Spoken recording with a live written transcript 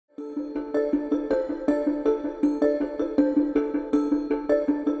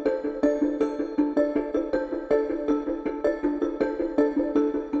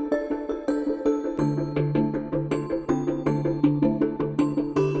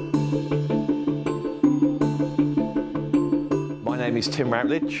name is Tim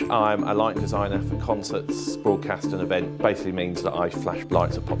Routledge. I'm a lighting designer for concerts, broadcast and event. Basically means that I flash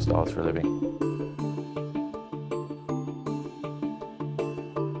lights at pop stars for a living.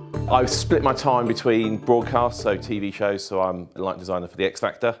 I've split my time between broadcasts, so TV shows, so I'm a lighting designer for the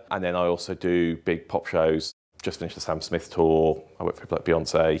XFactor, and then I also do big pop shows. Just finished the Sam Smith tour. I work for people like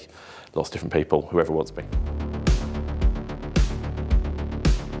Beyonce, lots of different people, whoever wants me.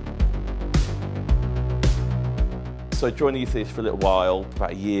 So I joined the Youth Theatre for a little while,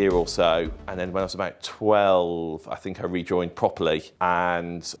 about a year or so, and then when I was about 12, I think I rejoined properly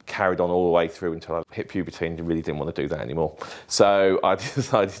and carried on all the way through until I hit puberty and really didn't want to do that anymore. So I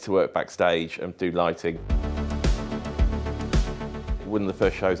decided to work backstage and do lighting. One of the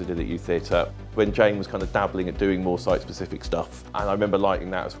first shows I did at Youth Theatre, when Jane was kind of dabbling at doing more site-specific stuff, and I remember lighting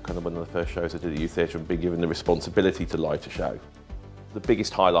that as kind of one of the first shows I did at Youth Theatre and being given the responsibility to light a show. The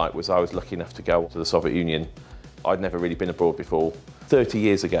biggest highlight was I was lucky enough to go to the Soviet Union. I'd never really been abroad before, 30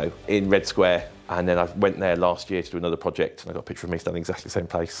 years ago in Red Square, and then I went there last year to do another project, and I got a picture of me standing exactly the same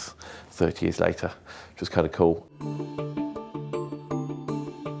place 30 years later, which was kind of cool.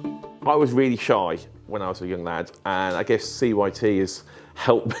 I was really shy when I was a young lad, and I guess CYT has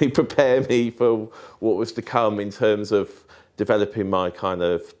helped me prepare me for what was to come in terms of developing my kind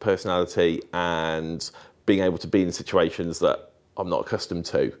of personality and being able to be in situations that I'm not accustomed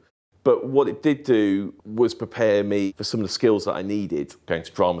to. But what it did do was prepare me for some of the skills that I needed, going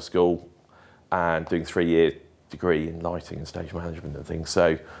to drama school and doing a 3-year degree in lighting and stage management and things.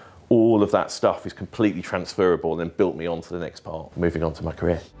 So all of that stuff is completely transferable and then built me on to the next part, moving on to my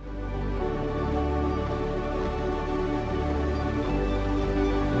career.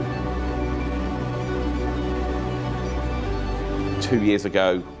 Two years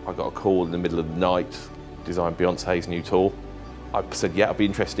ago, I got a call in the middle of the night to design Beyonce's new tour. I said, yeah, I'd be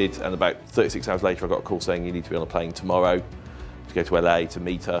interested, and about 36 hours later I got a call saying you need to be on a plane tomorrow to go to LA to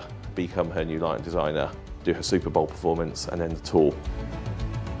meet her, become her new lighting designer, do her Super Bowl performance, and then the tour.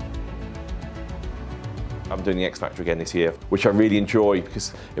 I'm doing the XFactor again this year, which I really enjoy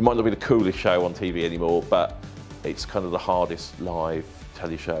because it might not be the coolest show on TV anymore, but it's kind of the hardest live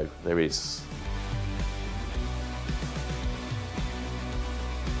telly show there is.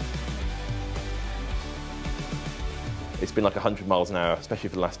 It's been like 100 miles an hour, especially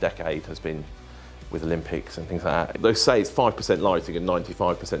for the last decade, has been with Olympics and things like that. They say it's 5% lighting and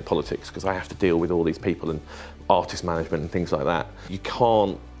 95% politics because I have to deal with all these people and artist management and things like that. You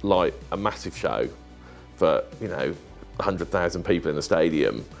can't light a massive show for, 100,000 people in a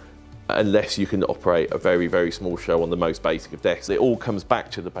stadium unless you can operate a very, very small show on the most basic of decks. It all comes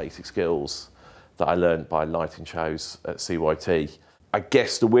back to the basic skills that I learned by lighting shows at CYT. I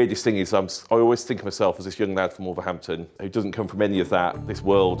guess the weirdest thing is I always think of myself as this young lad from Wolverhampton who doesn't come from any of that, this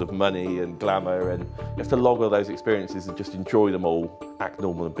world of money and glamour, and you have to log all those experiences and just enjoy them all, act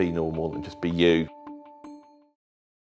normal and be normal and just be you.